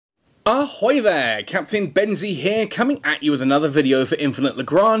Ahoy there, Captain Benzie here, coming at you with another video for Infinite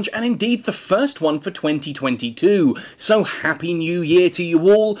Lagrange, and indeed the first one for 2022. So happy new year to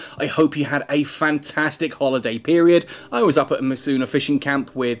you all. I hope you had a fantastic holiday period. I was up at a Masuna fishing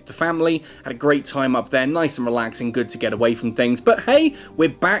camp with the family, had a great time up there, nice and relaxing, good to get away from things. But hey, we're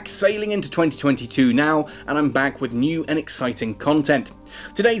back sailing into 2022 now, and I'm back with new and exciting content.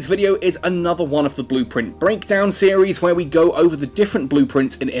 Today's video is another one of the Blueprint Breakdown series where we go over the different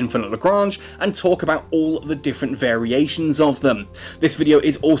blueprints in Infinite Lagrange and talk about all the different variations of them. This video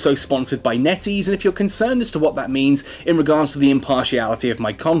is also sponsored by NetEase, and if you're concerned as to what that means in regards to the impartiality of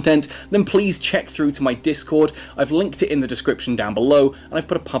my content, then please check through to my Discord. I've linked it in the description down below, and I've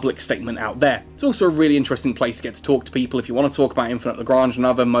put a public statement out there. It's also a really interesting place to get to talk to people if you want to talk about Infinite Lagrange and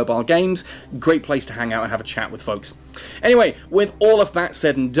other mobile games. Great place to hang out and have a chat with folks. Anyway, with all of that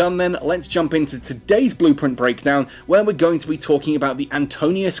said and done then, let's jump into today's Blueprint Breakdown, where we're going to be talking about the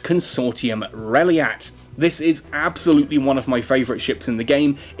Antonius Consortium Reliat. This is absolutely one of my favourite ships in the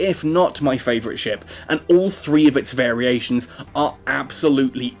game, if not my favourite ship, and all three of its variations are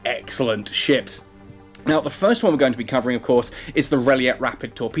absolutely excellent ships. Now, the first one we're going to be covering, of course, is the Reliat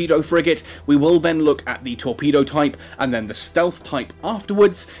Rapid Torpedo Frigate. We will then look at the Torpedo Type and then the Stealth Type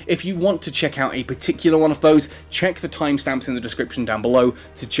afterwards. If you want to check out a particular one of those, check the timestamps in the description down below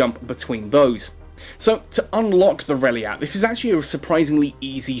to jump between those. So, to unlock the Reliat, this is actually a surprisingly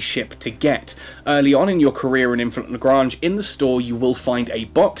easy ship to get. Early on in your career in Infinite Lagrange, in the store you will find a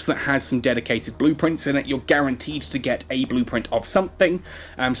box that has some dedicated blueprints in it. You're guaranteed to get a blueprint of something.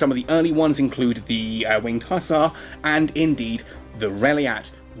 Some of the early ones include the Winged Hussar and indeed the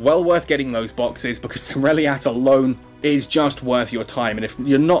Reliat. Well worth getting those boxes because the Reliat alone is just worth your time, and if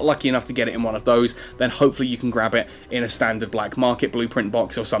you're not lucky enough to get it in one of those, then hopefully you can grab it in a standard black market blueprint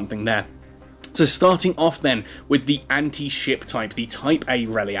box or something there. So starting off then with the anti-ship type, the Type A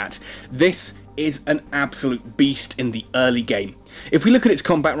Reliat. This is an absolute beast in the early game. If we look at its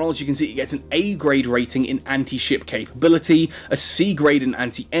combat rolls, you can see it gets an A grade rating in anti-ship capability, a C grade in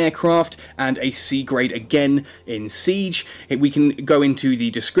anti-aircraft, and a C grade again in siege. We can go into the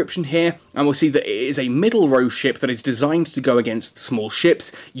description here, and we'll see that it is a middle row ship that is designed to go against small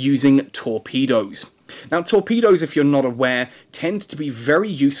ships using torpedoes. Now, torpedoes, if you're not aware, tend to be very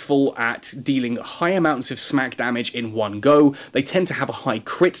useful at dealing high amounts of smack damage in one go. They tend to have a high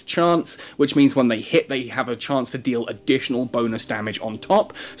crit chance, which means when they hit, they have a chance to deal additional bonus damage on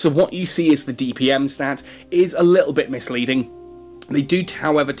top. So what you see as the DPM stat is a little bit misleading. They do,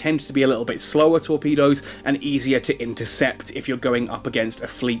 however, tend to be a little bit slower torpedoes and easier to intercept if you're going up against a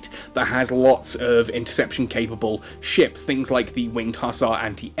fleet that has lots of interception-capable ships, things like the Winged Hussar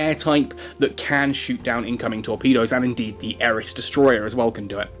anti-air type that can shoot down incoming torpedoes, and indeed the Eris destroyer as well can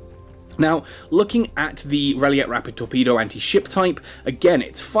do it. Now, looking at the Reliat Rapid Torpedo anti-ship type, again,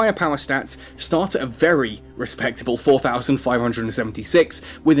 its firepower stats start at a very respectable 4,576,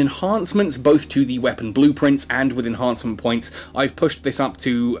 with enhancements both to the weapon blueprints and with enhancement points. I've pushed this up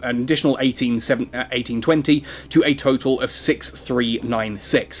to an additional 1820 to a total of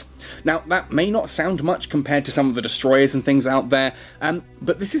 6396. Now, that may not sound much compared to some of the destroyers and things out there,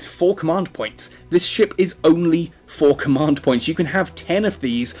 but this is 4 command points. This ship is only 4 command points. You can have 10 of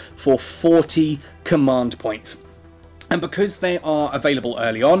these for 40 command points. And because they are available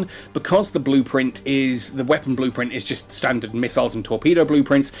early on, because the weapon blueprint is just standard missiles and torpedo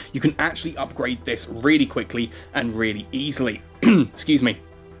blueprints, you can actually upgrade this really quickly and really easily. Excuse me.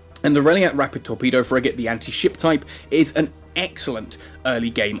 And the Reliat Rapid Torpedo Frigate, the anti-ship type, is an excellent early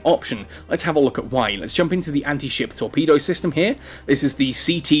game option. Let's have a look at why. Let's jump into the anti-ship torpedo system here. This is the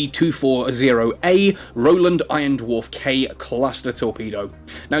CT-240A Roland Iron Dwarf K cluster torpedo.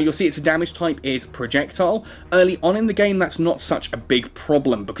 Now you'll see its damage type is projectile. Early on in the game that's not such a big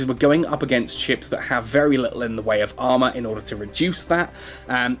problem because we're going up against ships that have very little in the way of armor in order to reduce that.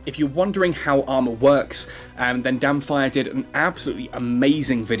 If you're wondering how armor works, then Damfire did an absolutely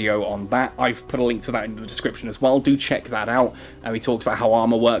amazing video on that. I've put a link to that in the description as well. Do check that out. We talked about how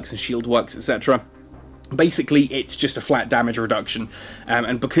armor works and shield works, etc. Basically, it's just a flat damage reduction,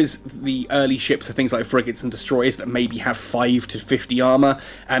 and because the early ships are things like frigates and destroyers that maybe have 5 to 50 armor,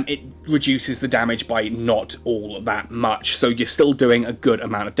 it reduces the damage by not all that much, so you're still doing a good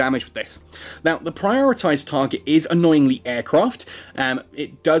amount of damage with this. Now, the prioritized target is annoyingly aircraft.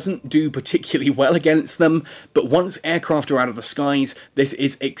 It doesn't do particularly well against them, but once aircraft are out of the skies, this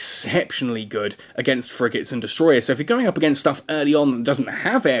is exceptionally good against frigates and destroyers. So if you're going up against stuff early on that doesn't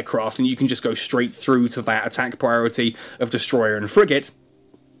have aircraft and you can just go straight through to that attack priority of destroyer and frigate,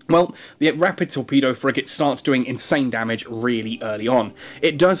 Well, the Rapid Torpedo Frigate starts doing insane damage really early on.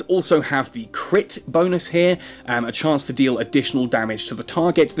 It does also have the crit bonus here, a chance to deal additional damage to the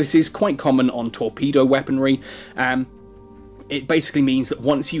target. This is quite common on torpedo weaponry. It basically means that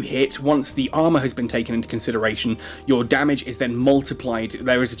once you hit, once the armor has been taken into consideration, your damage is then multiplied.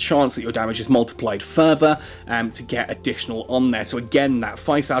 There is a chance that your damage is multiplied further to get additional on there. So again, that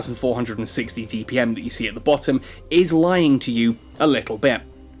 5,460 DPM that you see at the bottom is lying to you a little bit.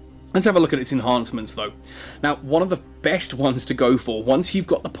 Let's have a look at its enhancements though. Now, one of the best ones to go for, once you've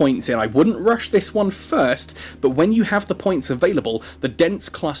got the points in, I wouldn't rush this one first, but when you have the points available, the dense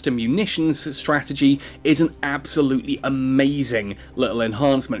cluster munitions strategy is an absolutely amazing little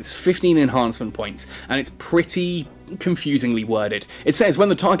enhancement. It's 15 enhancement points, and it's pretty confusingly worded. It says when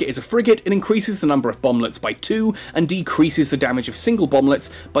the target is a frigate, it increases the number of bomblets by 2 and decreases the damage of single bomblets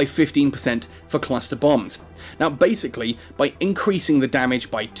by 15% for cluster bombs. Now basically, by increasing the damage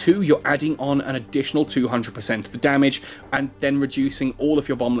by 2, you're adding on an additional 200% of the damage and then reducing all of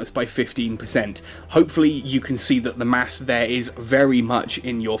your bomblets by 15%. Hopefully you can see that the math there is very much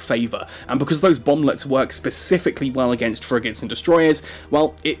in your favour, and because those bomblets work specifically well against frigates and destroyers,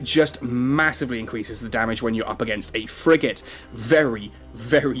 well, it just massively increases the damage when you're up against a frigate. Very,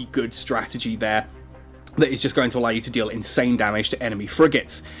 very good strategy there. That is just going to allow you to deal insane damage to enemy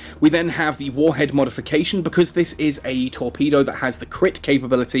frigates. We then have the warhead modification. Because this is a torpedo that has the crit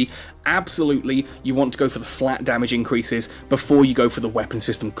capability, absolutely you want to go for the flat damage increases before you go for the weapon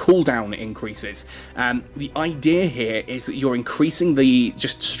system cooldown increases. The idea here is that you're increasing the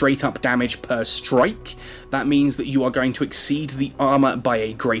just straight up damage per strike. That means that you are going to exceed the armor by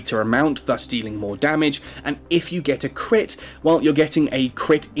a greater amount, thus dealing more damage, and if you get a crit, well, you're getting a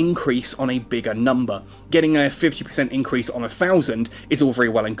crit increase on a bigger number. Getting a 50% increase on 1,000 is all very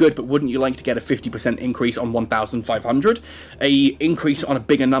well and good, but wouldn't you like to get a 50% increase on 1,500? A increase on a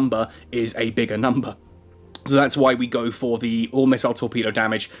bigger number is a bigger number. So that's why we go for the all-missile torpedo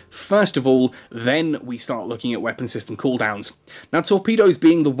damage first of all, then we start looking at weapon system cooldowns. Now, torpedoes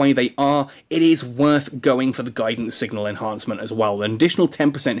being the way they are, it is worth going for the guidance signal enhancement as well. An additional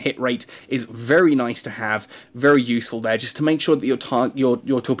 10% hit rate is very nice to have, very useful there, just to make sure that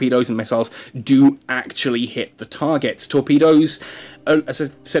your torpedoes and missiles do actually hit the targets. Torpedoes, as I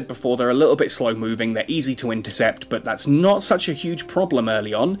said before, they're a little bit slow moving, they're easy to intercept, but that's not such a huge problem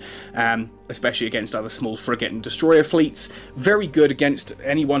early on, especially against other small frigate and destroyer fleets. Very good against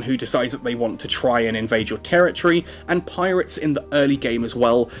anyone who decides that they want to try and invade your territory, and pirates in the early game as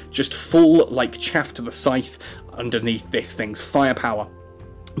well, just fall like chaff to the scythe underneath this thing's firepower.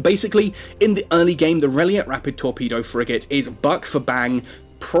 Basically, in the early game, the Reliat Rapid Torpedo Frigate is buck for bang,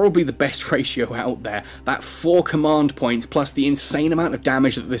 probably the best ratio out there. That 4 command points plus the insane amount of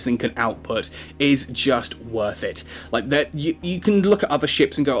damage that this thing can output is just worth it. Like, that, you can look at other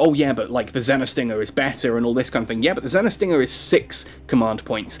ships and go, oh yeah, but like the Xenostinger is better and all this kind of thing. Yeah, but the Xenostinger is 6 command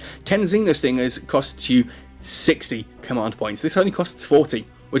points. 10 Xenostingers costs you 60 command points. This only costs 40.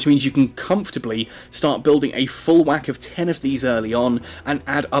 Which means you can comfortably start building a full whack of 10 of these early on and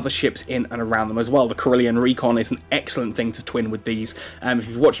add other ships in and around them as well. The Carillion Recon is an excellent thing to twin with these. If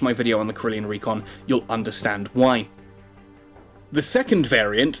you've watched my video on the Carillion Recon, you'll understand why. The second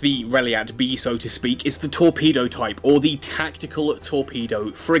variant, the Reliat B so to speak, is the Torpedo Type, or the Tactical Torpedo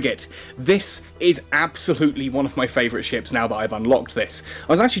Frigate. This is absolutely one of my favourite ships now that I've unlocked this. I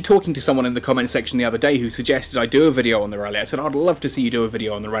was actually talking to someone in the comment section the other day who suggested I do a video on the Reliat. I said, I'd love to see you do a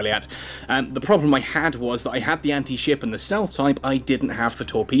video on the Reliat. The problem I had was that I had the anti-ship and the stealth type, I didn't have the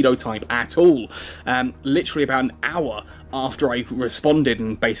Torpedo Type at all. Literally about an hour after I responded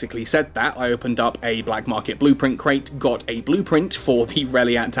and basically said that, I opened up a black market blueprint crate, got a blueprint for the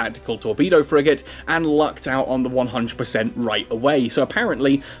Reliat Tactical Torpedo Frigate, and lucked out on the 100% right away. So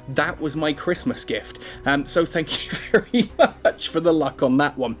apparently that was my Christmas gift. So thank you very much for the luck on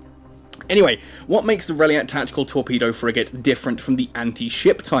that one. Anyway, what makes the Reliat Tactical Torpedo Frigate different from the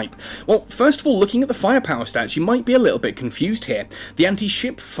anti-ship type? Well, first of all, looking at the firepower stats, you might be a little bit confused here. The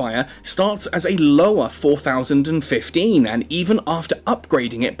anti-ship fire starts as a lower 4,015, and even after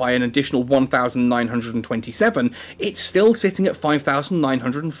upgrading it by an additional 1,927, it's still sitting at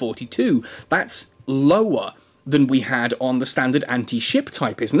 5,942. That's lower than we had on the standard anti-ship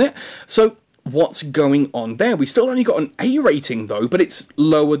type, isn't it? So what's going on there? We still only got an A rating though, but it's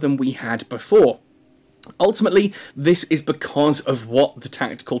lower than we had before. Ultimately, this is because of what the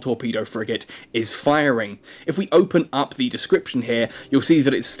Tactical Torpedo Frigate is firing. If we open up the description here, you'll see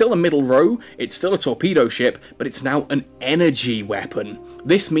that it's still a middle row, it's still a torpedo ship, but it's now an energy weapon.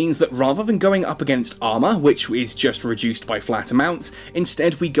 This means that rather than going up against armor, which is just reduced by flat amounts,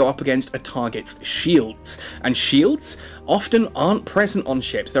 instead we go up against a target's shields. And shields often aren't present on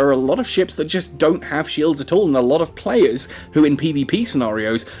ships. There are a lot of ships that just don't have shields at all, and a lot of players who in PvP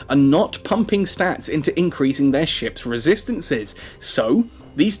scenarios are not pumping stats into increasing their ship's resistances. So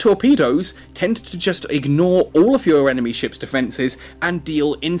these torpedoes tend to just ignore all of your enemy ship's defenses and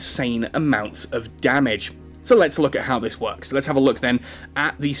deal insane amounts of damage. So let's look at how this works. Let's have a look then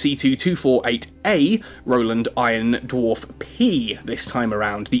at the C2-248A Roland Iron Dwarf P this time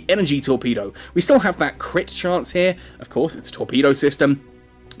around, the energy torpedo. We still have that crit chance here, of course, it's a torpedo system.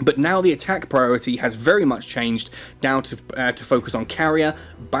 But now the attack priority has very much changed down to focus on carrier,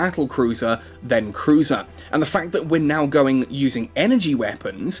 battle cruiser, then cruiser. And the fact that we're now using energy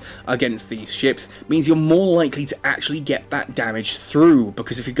weapons against these ships means you're more likely to actually get that damage through,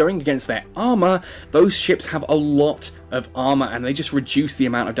 because if you're going against their armor, those ships have a lot of armor and they just reduce the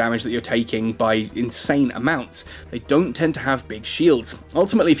amount of damage that you're taking by insane amounts. They don't tend to have big shields.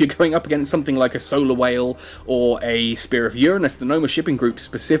 Ultimately, if you're going up against something like a Solar Whale or a Spear of Uranus, the Noma shipping group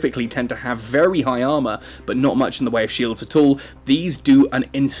specifically tend to have very high armor but not much in the way of shields at all. These do an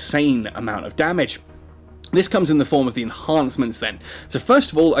insane amount of damage. This comes in the form of the enhancements then. So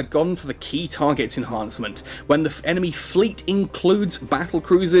first of all, I've gone for the key targets enhancement. When the enemy fleet includes battle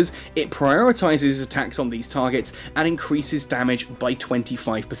cruisers, it prioritizes attacks on these targets and increases damage by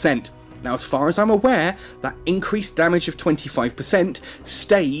 25%. Now, as far as I'm aware, that increased damage of 25%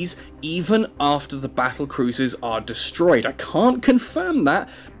 stays even after the battle cruisers are destroyed. I can't confirm that,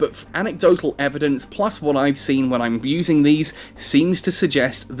 but anecdotal evidence plus what I've seen when I'm using these seems to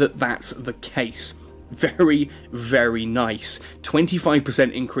suggest that that's the case. Very, very nice.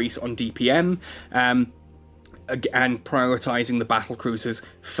 25% increase on DPM, and prioritizing the battle cruisers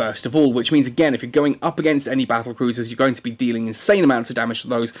first of all, which means, again, if you're going up against any battle cruisers, you're going to be dealing insane amounts of damage to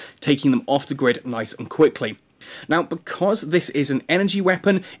those, taking them off the grid nice and quickly. Now, because this is an energy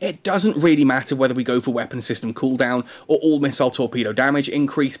weapon, it doesn't really matter whether we go for weapon system cooldown or all missile torpedo damage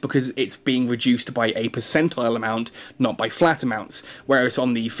increase, because it's being reduced by a percentile amount, not by flat amounts. Whereas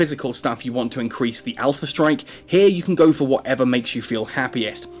on the physical stuff, you want to increase the alpha strike. Here, you can go for whatever makes you feel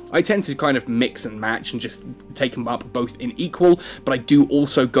happiest. I tend to kind of mix and match and just take them up both in equal, but I do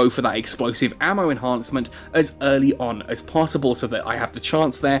also go for that explosive ammo enhancement as early on as possible so that I have the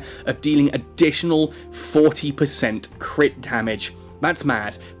chance there of dealing additional 40% crit damage. That's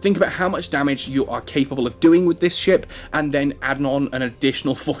mad. Think about how much damage you are capable of doing with this ship and then add on an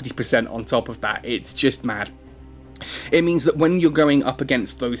additional 40% on top of that. It's just mad. It means that when you're going up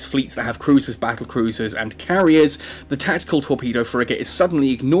against those fleets that have cruisers, battle cruisers, and carriers, the tactical torpedo frigate is suddenly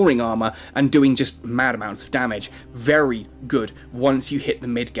ignoring armor and doing just mad amounts of damage. Very good once you hit the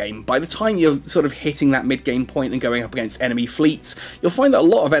mid-game. By the time you're sort of hitting that mid-game point and going up against enemy fleets, you'll find that a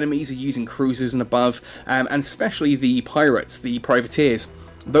lot of enemies are using cruisers and above, and especially the pirates, the privateers.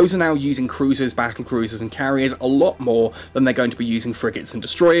 Those are now using cruisers, battle cruisers and carriers a lot more than they're going to be using frigates and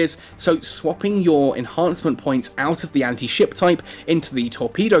destroyers, so swapping your enhancement points out of the anti-ship type into the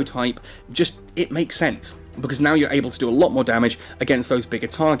torpedo type, it makes sense, because now you're able to do a lot more damage against those bigger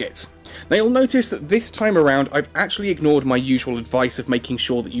targets. Now you'll notice that this time around I've actually ignored my usual advice of making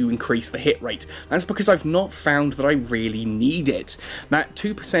sure that you increase the hit rate. That's because I've not found that I really need it. That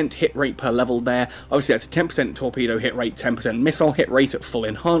 2% hit rate per level there, obviously that's a 10% torpedo hit rate, 10% missile hit rate at full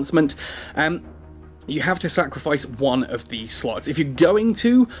enhancement. You have to sacrifice one of these slots. If you're going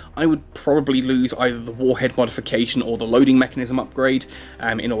to, I would probably lose either the warhead modification or the loading mechanism upgrade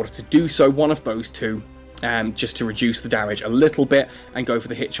in order to do so, one of those two. Just to reduce the damage a little bit and go for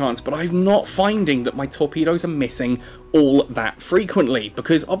the hit chance, but I'm not finding that my torpedoes are missing all that frequently,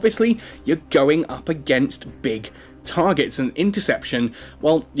 because obviously you're going up against big targets, and interception,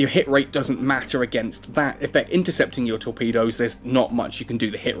 well, your hit rate doesn't matter against that. If they're intercepting your torpedoes, there's not much you can do.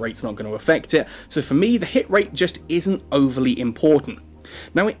 The hit rate's not going to affect it, so for me the hit rate just isn't overly important.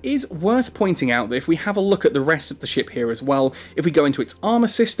 Now, it is worth pointing out that if we have a look at the rest of the ship here as well, if we go into its armor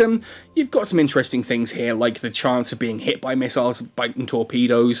system, you've got some interesting things here, like the chance of being hit by missiles, and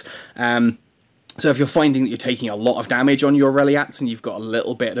torpedoes. So if you're finding that you're taking a lot of damage on your Reliats and you've got a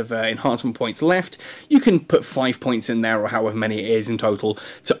little bit of enhancement points left, you can put 5 points in there, or however many it is in total,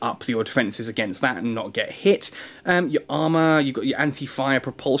 to up your defenses against that and not get hit. Your armor, you've got your anti-fire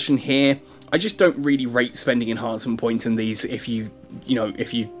propulsion here. I just don't really rate spending enhancement points in these if you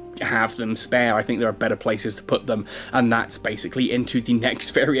have them spare. I think there are better places to put them, and that's basically into the next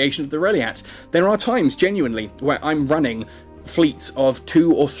variation of the Reliat. There are times, genuinely, where I'm running fleets of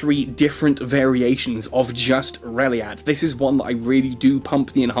 2 or 3 different variations of just Reliat. This is one that I really do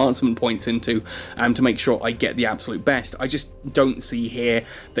pump the enhancement points into to make sure I get the absolute best. I just don't see here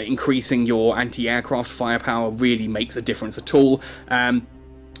that increasing your anti-aircraft firepower really makes a difference at all.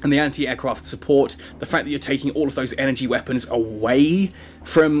 and the anti-aircraft support, the fact that you're taking all of those energy weapons away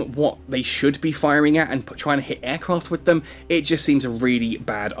from what they should be firing at and trying to hit aircraft with them, it just seems a really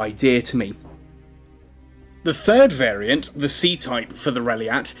bad idea to me. The third variant, the C-type for the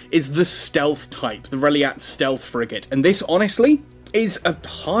Reliat, is the Stealth type, the Reliat Stealth Frigate, and this, honestly, is a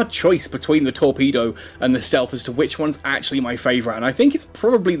hard choice between the Torpedo and the Stealth as to which one's actually my favourite, and I think it's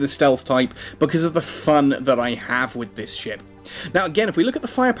probably the Stealth type because of the fun that I have with this ship. Now again, if we look at the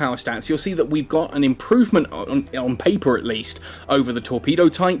firepower stats, you'll see that we've got an improvement, on paper at least, over the Torpedo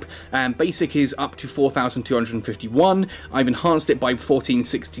Type. Basic is up to 4,251, I've enhanced it by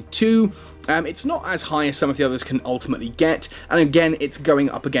 1,462, it's not as high as some of the others can ultimately get, and again it's going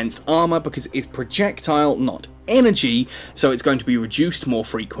up against armour because it's projectile, not energy, so it's going to be reduced more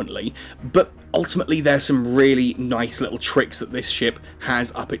frequently, but ultimately there's some really nice little tricks that this ship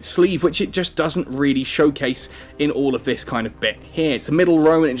has up its sleeve, which it just doesn't really showcase in all of this kind of bit here. It's a middle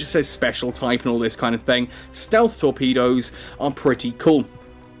row and it just says special type and all this kind of thing. Stealth torpedoes are pretty cool.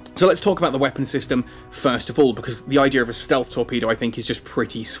 So let's talk about the weapon system first of all, because the idea of a stealth torpedo I think is just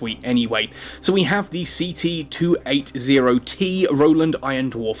pretty sweet anyway. So we have the CT-280T Roland Iron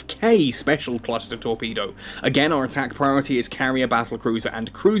Dwarf K Special Cluster Torpedo. Again, our attack priority is carrier, battlecruiser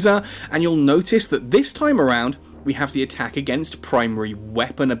and cruiser, and you'll notice that this time around we have the attack against primary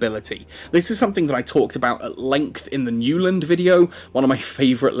weapon ability. This is something that I talked about at length in the Newland video, one of my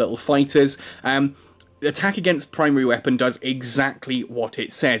favourite little fighters. The attack against primary weapon does exactly what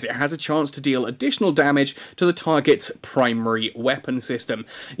it says. It has a chance to deal additional damage to the target's primary weapon system.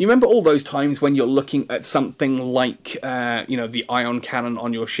 You remember all those times when you're looking at something like, you know, the ion cannon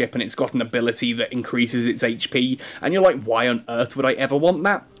on your ship and it's got an ability that increases its HP, and you're like, why on earth would I ever want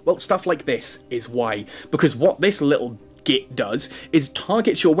that? Well, stuff like this is why. Because what this little git does is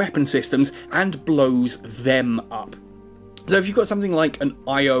targets your weapon systems and blows them up. So if you've got something like an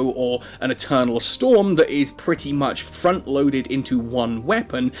IO or an Eternal Storm that is pretty much front-loaded into one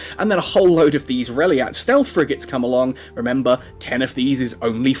weapon, and then a whole load of these Reliat stealth frigates come along, remember 10 of these is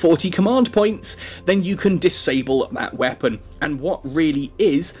only 40 command points, then you can disable that weapon. And what really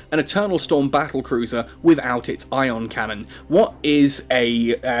is an Eternal Storm battlecruiser without its ion cannon? What is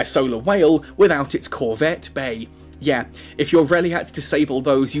a solar whale without its corvette bay? Yeah, if your Reliats disable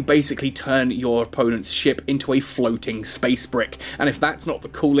those, you basically turn your opponent's ship into a floating space brick. And if that's not the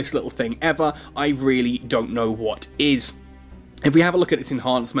coolest little thing ever, I really don't know what is. If we have a look at its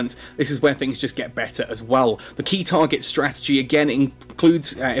enhancements, this is where things just get better as well. The key target strategy again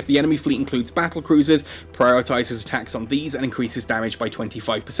includes, if the enemy fleet includes battlecruisers, prioritizes attacks on these and increases damage by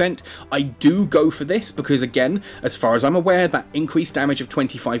 25%. I do go for this because again, as far as I'm aware, that increased damage of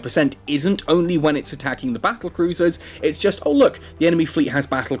 25% isn't only when it's attacking the battlecruisers, it's just, oh look, the enemy fleet has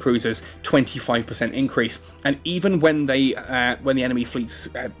battlecruisers, 25% increase. And even when the enemy fleet's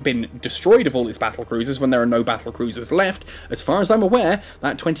been destroyed of all its battlecruisers, when there are no battlecruisers left, as far as I'm aware,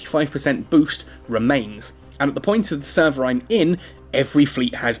 that 25% boost remains. And at the point of the server I'm in, every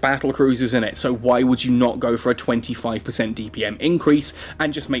fleet has battlecruisers in it, so why would you not go for a 25% DPM increase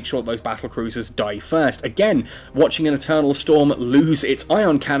and just make sure those battlecruisers die first? Again, watching an Eternal Storm lose its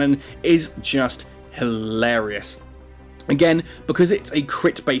ion cannon is just hilarious. Again, because it's a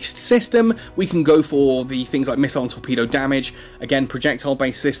crit-based system, we can go for the things like missile and torpedo damage. Again,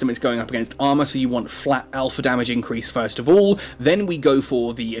 projectile-based system, it's going up against armor, so you want flat alpha damage increase first of all. Then we go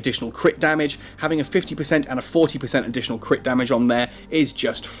for the additional crit damage. Having a 50% and a 40% additional crit damage on there is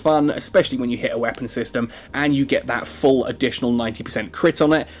just fun, especially when you hit a weapon system and you get that full additional 90% crit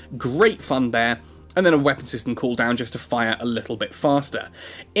on it. Great fun there. And then a weapon system cooldown just to fire a little bit faster.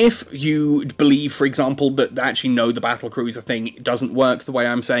 If you believe, for example, that actually no, the battlecruiser thing doesn't work the way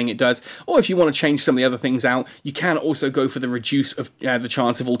I'm saying it does, or if you want to change some of the other things out, you can also go for the reduce of the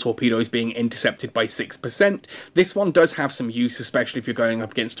chance of all torpedoes being intercepted by 6%. This one does have some use, especially if you're going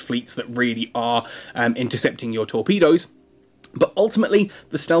up against fleets that really are intercepting your torpedoes. But ultimately,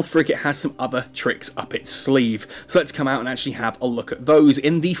 the stealth frigate has some other tricks up its sleeve. So let's come out and actually have a look at those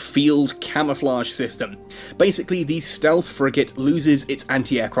in the field camouflage system. Basically, the stealth frigate loses its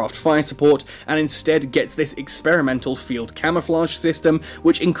anti-aircraft fire support and instead gets this experimental field camouflage system,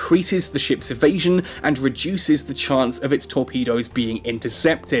 which increases the ship's evasion and reduces the chance of its torpedoes being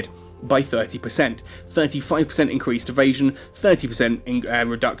intercepted by 30%. 35% increased evasion, 30%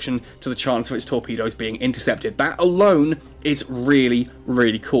 reduction to the chance of its torpedoes being intercepted. That alone is really,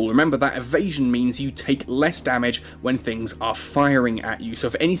 really cool. Remember, that evasion means you take less damage when things are firing at you. So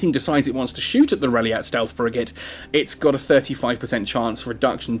if anything decides it wants to shoot at the Reliat stealth frigate, it's got a 35% chance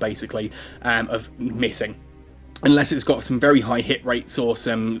reduction, basically, of missing. unless it's got some very high hit rates or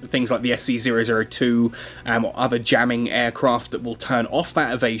some things like the SC-002 or other jamming aircraft that will turn off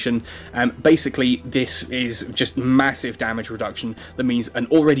that evasion. Basically, this is just massive damage reduction that means an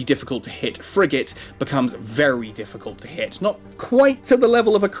already difficult to hit frigate becomes very difficult to hit. Not quite to the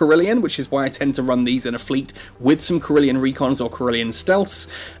level of a Carillion, which is why I tend to run these in a fleet with some Carillion recons or Carillion stealths,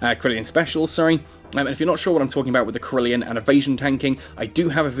 Carillion specials, sorry. And if you're not sure what I'm talking about with the Carillion and evasion tanking, I do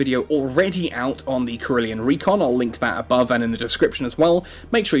have a video already out on the Carillion Recon. I'll link that above and in the description as well.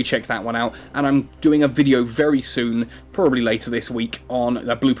 Make sure you check that one out. And I'm doing a video very soon, probably later this week, on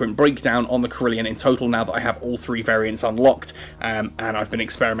a blueprint breakdown on the Carillion in total now that I have all 3 variants unlocked. And I've been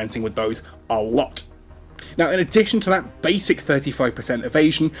experimenting with those a lot. Now, in addition to that basic 35%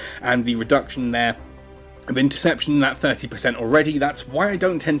 evasion and the reduction there of interception, that 30% already, that's why I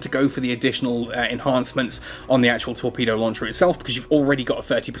don't tend to go for the additional enhancements on the actual torpedo launcher itself, because you've already got a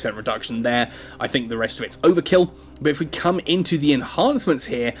 30% reduction there. I think the rest of it's overkill. But if we come into the enhancements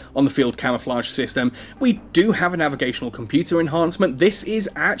here on the field camouflage system, we do have a navigational computer enhancement. This is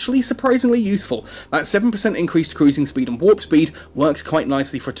actually surprisingly useful. That 7% increased cruising speed and warp speed works quite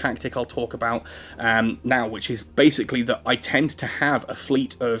nicely for a tactic I'll talk about now, which is basically that I tend to have a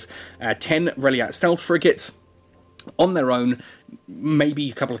fleet of 10 Reliat stealth frigates on their own,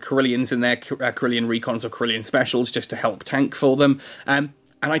 maybe a couple of Carillions in there, Carillion recons or Carillion specials, just to help tank for them.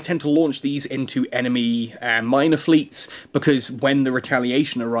 And I tend to launch these into enemy minor fleets, because when the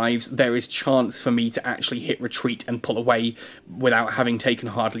retaliation arrives, there is chance for me to actually hit retreat and pull away without having taken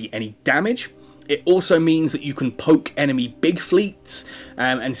hardly any damage. It also means that you can poke enemy big fleets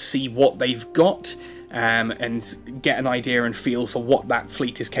and see what they've got, and get an idea and feel for what that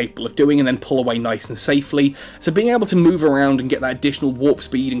fleet is capable of doing, and then pull away nice and safely. So being able to move around and get that additional warp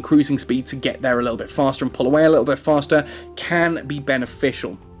speed and cruising speed to get there a little bit faster and pull away a little bit faster can be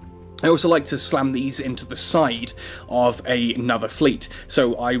beneficial. I also like to slam these into the side of another fleet.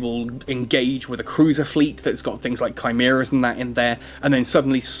 So I will engage with a cruiser fleet that's got things like chimeras and that in there, and then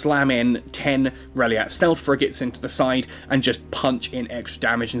suddenly slam in 10 Reliat stealth frigates into the side and just punch in extra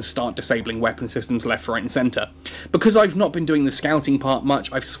damage and start disabling weapon systems left, right and centre. Because I've not been doing the scouting part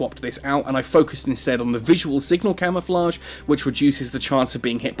much, I've swapped this out and I've focused instead on the visual signal camouflage, which reduces the chance of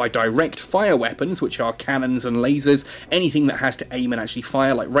being hit by direct fire weapons, which are cannons and lasers. Anything that has to aim and actually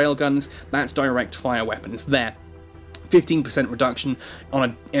fire, like railguns, that's direct fire weapons there. 15% reduction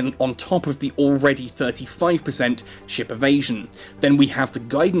on top of the already 35% ship evasion. Then we have the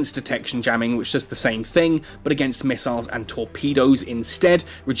guidance detection jamming, which does the same thing, but against missiles and torpedoes instead,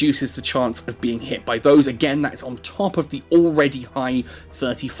 reduces the chance of being hit by those. Again, that's on top of the already high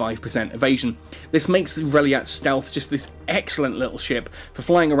 35% evasion. This makes the Reliat Stealth just this excellent little ship for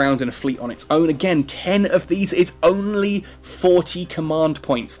flying around in a fleet on its own. Again, 10 of these is only 40 command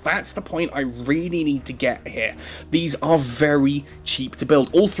points. That's the point I really need to get here. These are very cheap to build.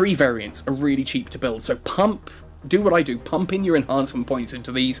 All 3 variants are really cheap to build, so do what I do, pump in your enhancement points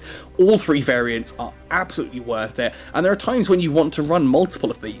into these. All 3 variants are absolutely worth it, and there are times when you want to run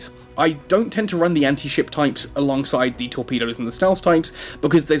multiple of these. I don't tend to run the anti-ship types alongside the torpedoes and the stealth types,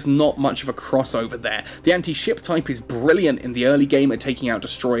 because there's not much of a crossover there. The anti-ship type is brilliant in the early game at taking out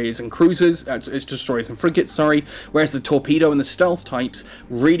destroyers and cruisers, destroyers and frigates, sorry, whereas the torpedo and the stealth types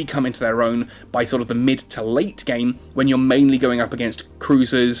really come into their own by sort of the mid to late game, when you're mainly going up against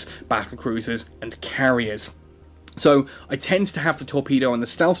cruisers, battle cruisers, and carriers. So I tend to have the torpedo and the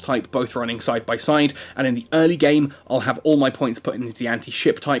stealth type both running side by side, and in the early game I'll have all my points put into the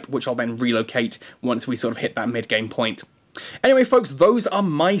anti-ship type, which I'll then relocate once we sort of hit that mid-game point. Anyway folks, those are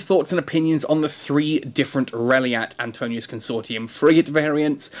my thoughts and opinions on the 3 different Reliat Antonius Consortium frigate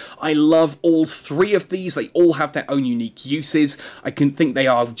variants. I love all 3 of these. They all have their own unique uses. I can think they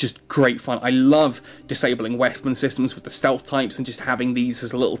are just great fun. I love disabling weapon systems with the stealth types and just having these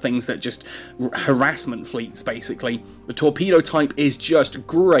as little things that just harassment fleets, basically. The torpedo type is just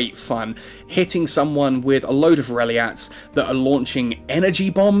great fun. Hitting someone with a load of Reliats that are launching energy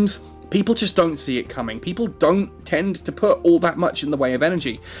bombs, people just don't see it coming. People don't tend to put all that much in the way of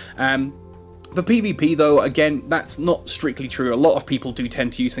energy. For PvP though, again, that's not strictly true. A lot of people do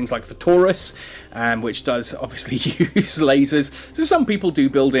tend to use things like the Taurus, which does obviously use lasers. So some people do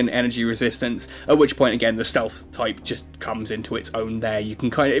build in energy resistance, at which point again the stealth type just comes into its own there. You can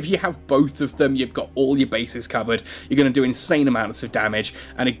kind of, if you have both of them, you've got all your bases covered. You're going to do insane amounts of damage,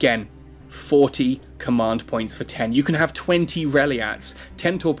 and again, 40 command points for 10. You can have 20 Reliats,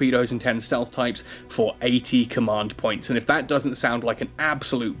 10 torpedoes and 10 stealth types for 80 command points. And if that doesn't sound like an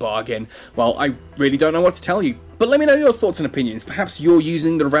absolute bargain, well, I really don't know what to tell you. But let me know your thoughts and opinions. Perhaps you're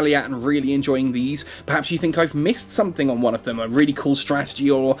using the Reliat and really enjoying these. Perhaps you think I've missed something on one of them, a really cool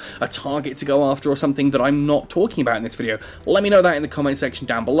strategy or a target to go after or something that I'm not talking about in this video. Let me know that in the comment section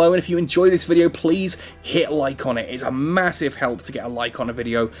down below, and if you enjoy this video, please hit like on it. It's a massive help to get a like on a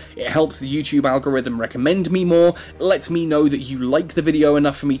video. It helps the YouTube algorithm recommend me more, it lets me know that you like the video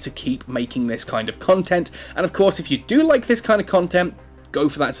enough for me to keep making this kind of content, and of course if you do like this kind of content, go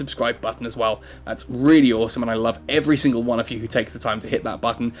for that subscribe button as well. That's really awesome, and I love every single one of you who takes the time to hit that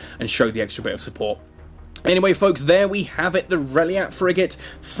button and show the extra bit of support. Anyway folks, there we have it, the Reliat frigate,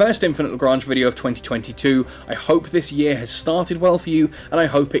 first Infinite Lagrange video of 2022. I hope this year has started well for you, and I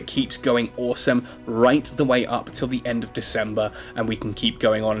hope it keeps going awesome right the way up till the end of December, and we can keep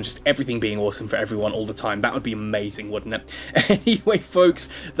going on and just everything being awesome for everyone all the time. That would be amazing, wouldn't it? Anyway folks,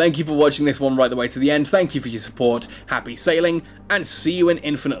 thank you for watching this one right the way to the end, thank you for your support, happy sailing, and see you in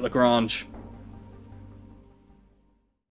Infinite Lagrange.